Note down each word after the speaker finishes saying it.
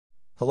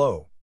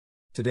Hello.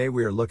 Today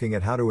we are looking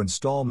at how to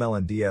install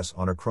MelonDS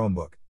on a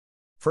Chromebook.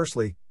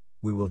 Firstly,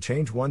 we will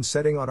change one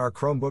setting on our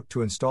Chromebook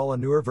to install a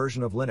newer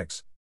version of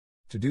Linux.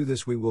 To do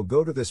this, we will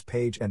go to this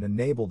page and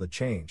enable the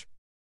change.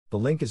 The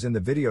link is in the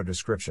video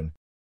description.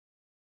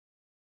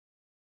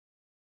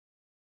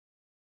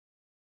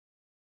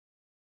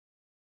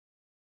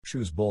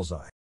 Choose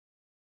Bullseye.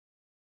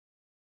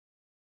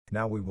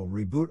 Now we will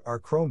reboot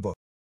our Chromebook.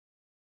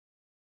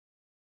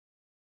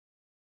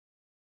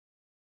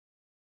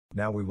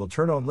 Now we will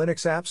turn on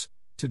Linux apps.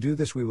 To do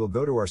this, we will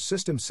go to our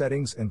system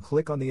settings and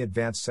click on the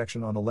advanced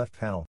section on the left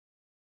panel.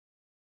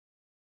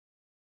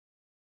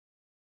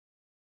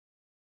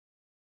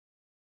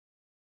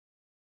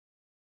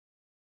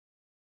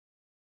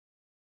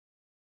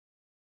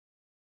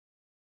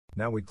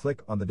 Now we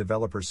click on the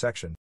developer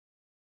section.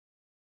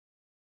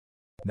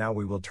 Now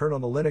we will turn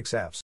on the Linux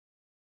apps.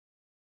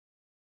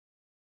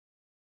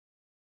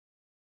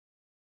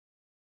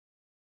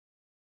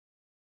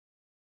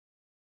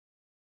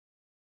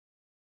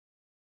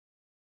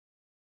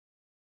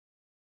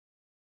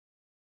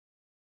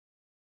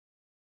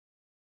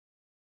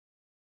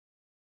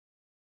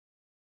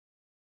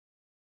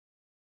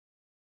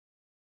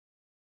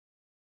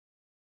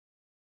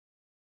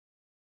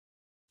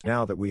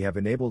 Now that we have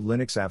enabled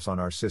Linux apps on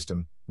our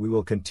system, we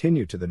will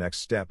continue to the next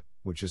step,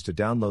 which is to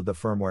download the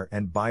firmware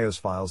and BIOS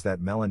files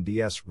that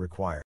MelonDS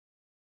require.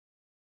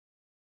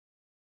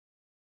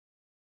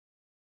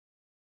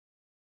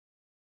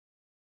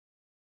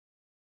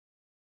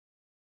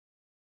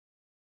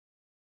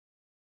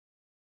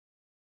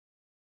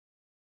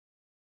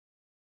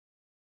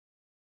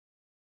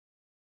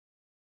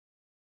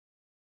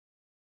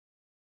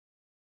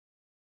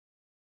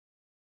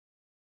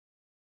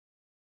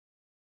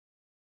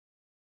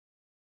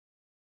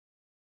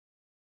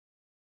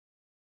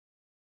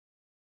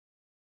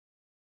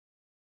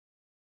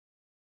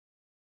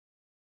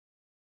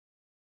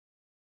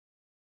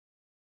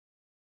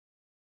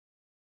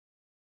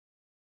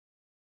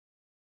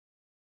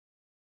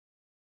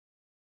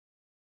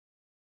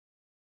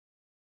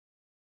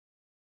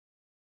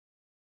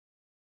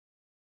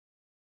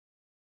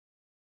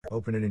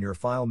 Open it in your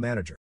file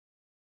manager.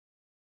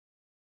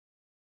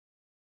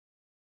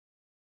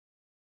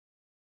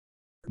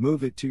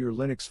 Move it to your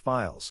Linux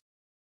files.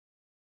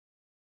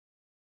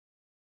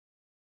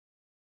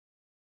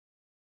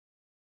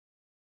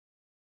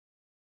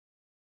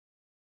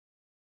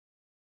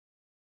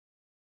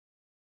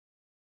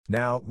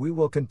 Now, we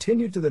will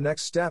continue to the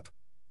next step,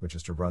 which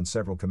is to run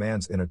several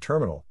commands in a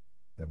terminal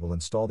that will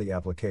install the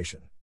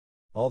application.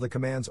 All the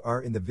commands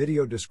are in the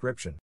video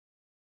description.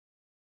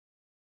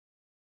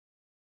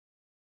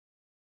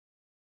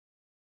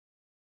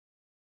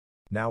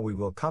 Now we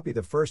will copy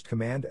the first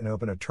command and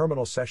open a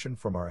terminal session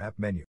from our app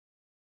menu.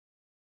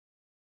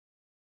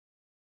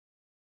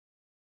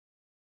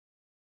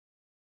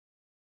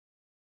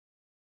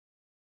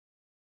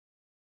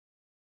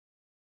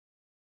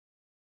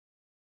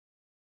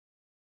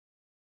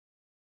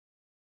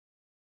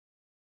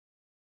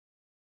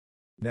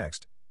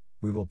 Next,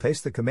 we will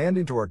paste the command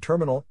into our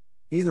terminal,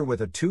 either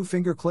with a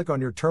two-finger click on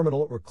your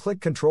terminal or click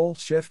Ctrl,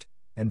 Shift,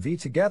 and V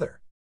together.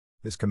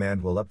 This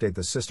command will update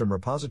the system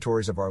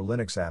repositories of our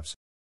Linux apps.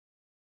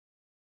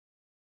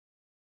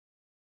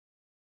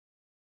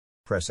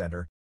 Press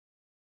Enter.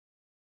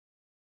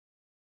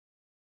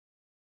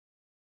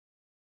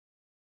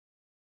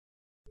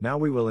 Now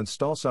we will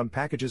install some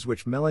packages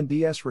which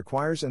MelonDS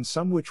requires and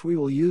some which we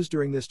will use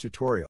during this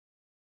tutorial.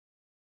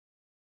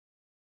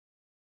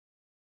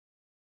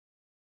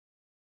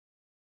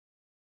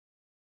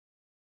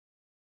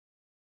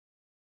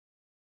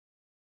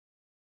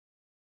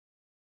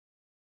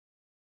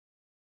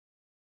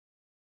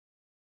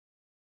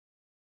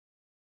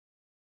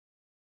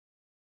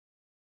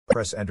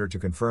 Press Enter to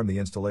confirm the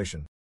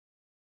installation.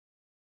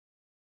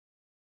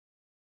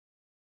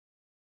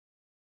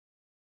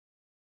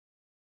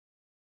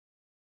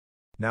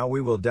 Now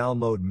we will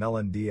download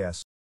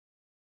MelonDS.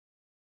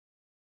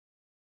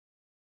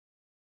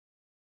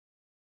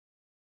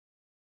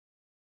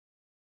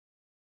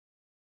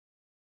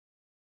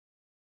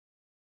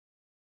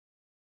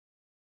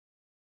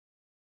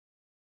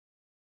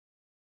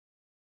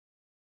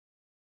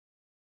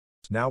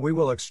 Now we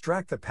will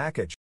extract the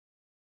package.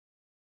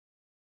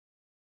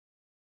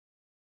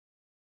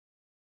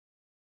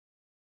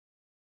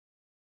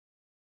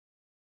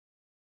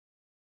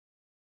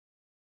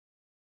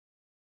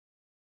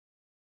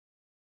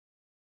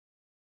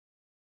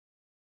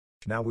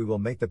 Now we will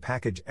make the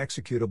package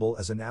executable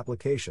as an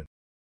application.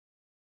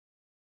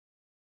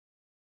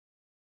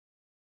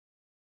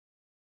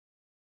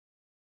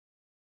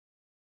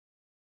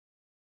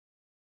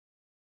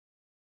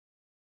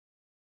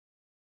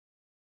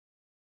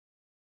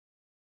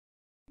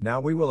 Now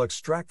we will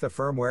extract the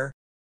firmware.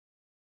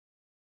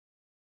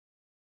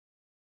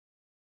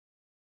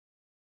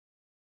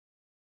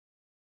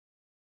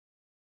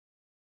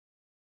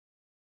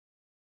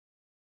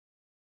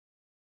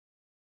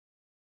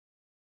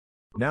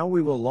 Now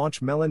we will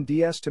launch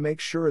MelonDS to make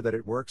sure that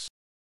it works.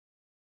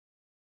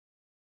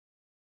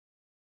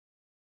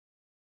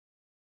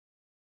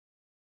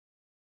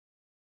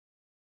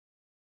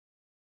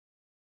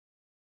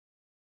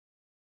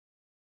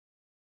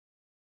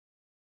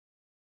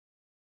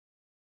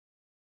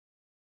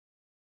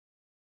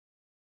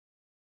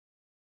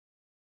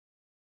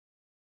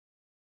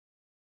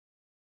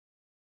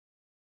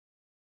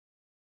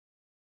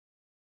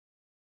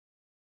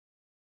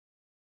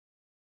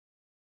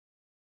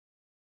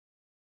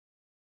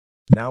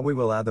 Now we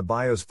will add the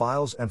BIOS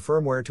files and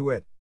firmware to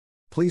it.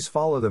 Please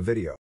follow the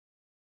video.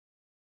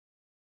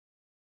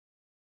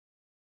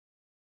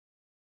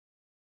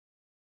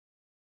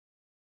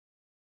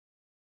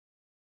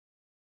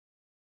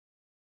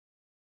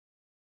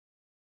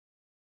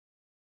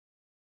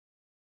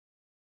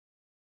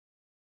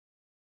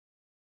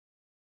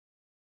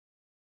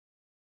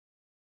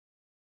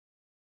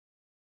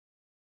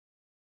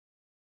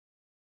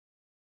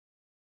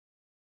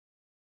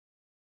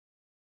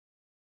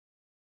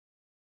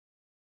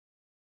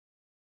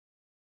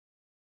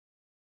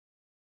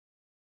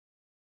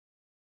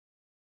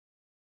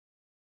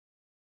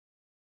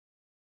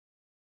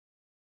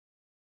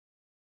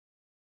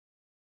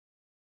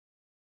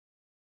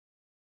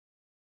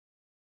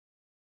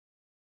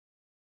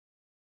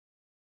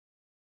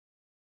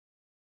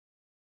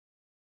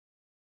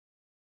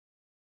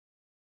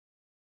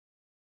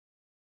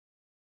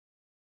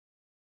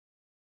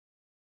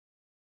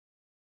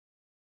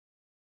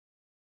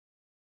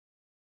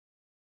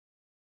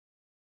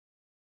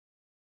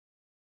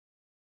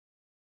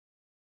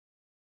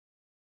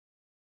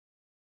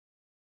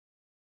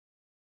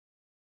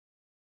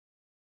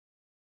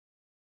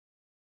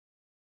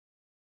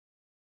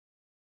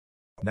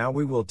 Now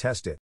we will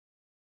test it.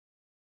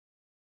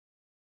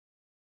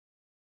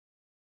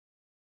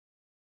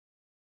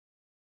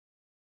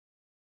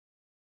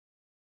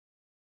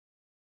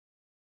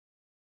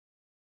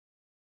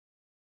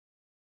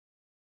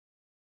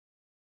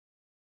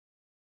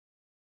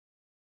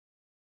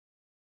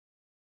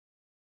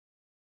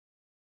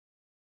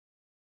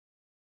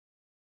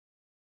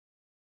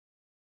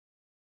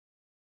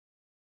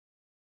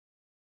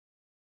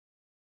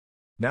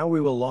 Now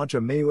we will launch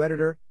a menu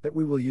editor that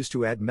we will use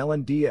to add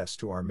MelonDS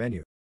to our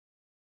menu.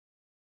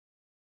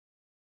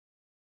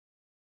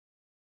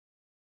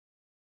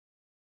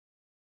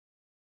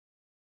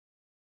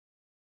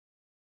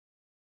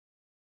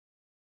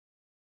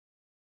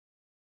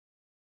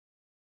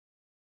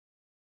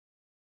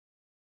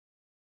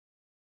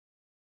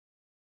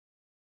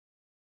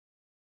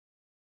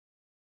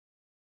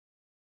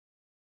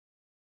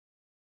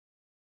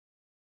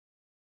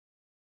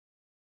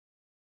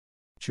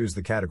 Choose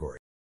the category.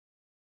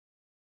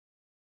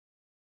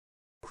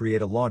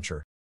 Create a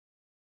launcher.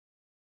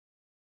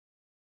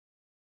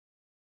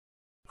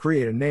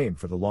 Create a name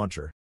for the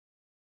launcher.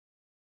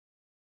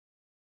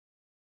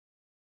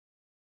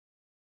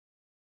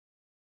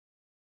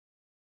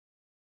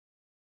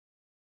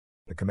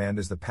 The command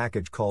is the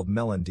package called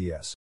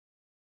MelonDS.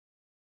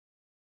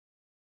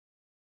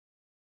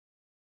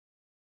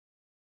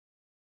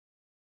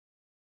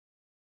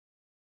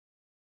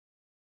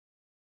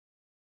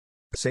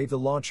 Save the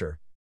launcher.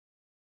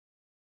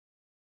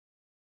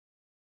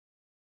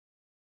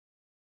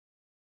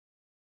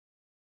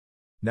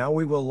 Now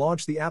we will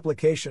launch the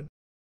application.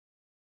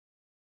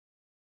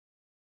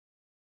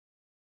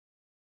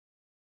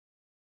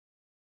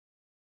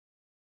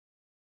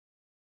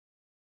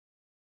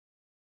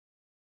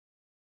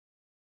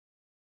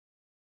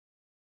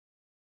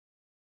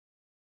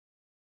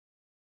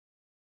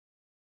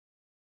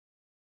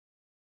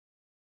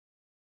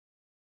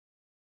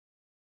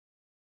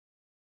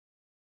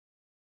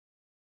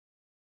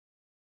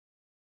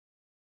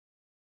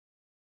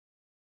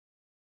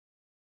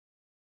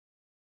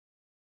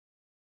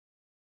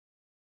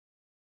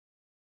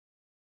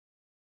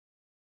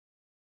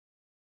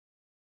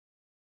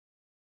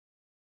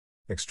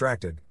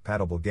 Extracted,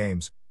 compatible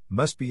games,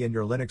 must be in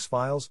your Linux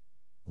files.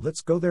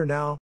 Let's go there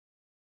now.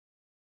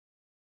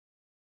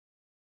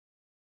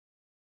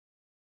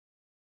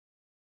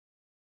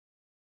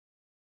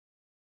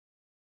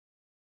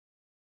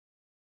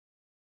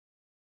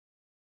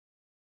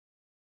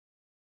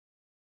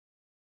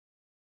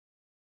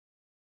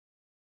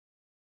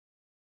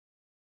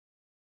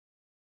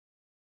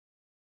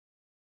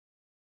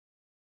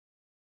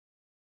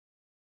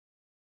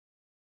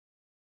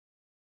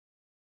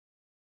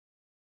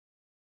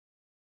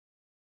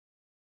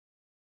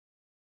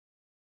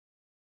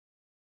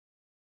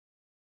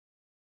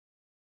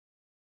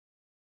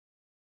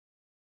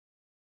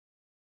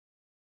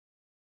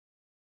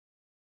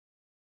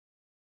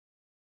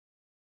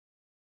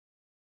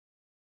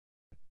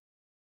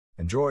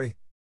 Enjoy!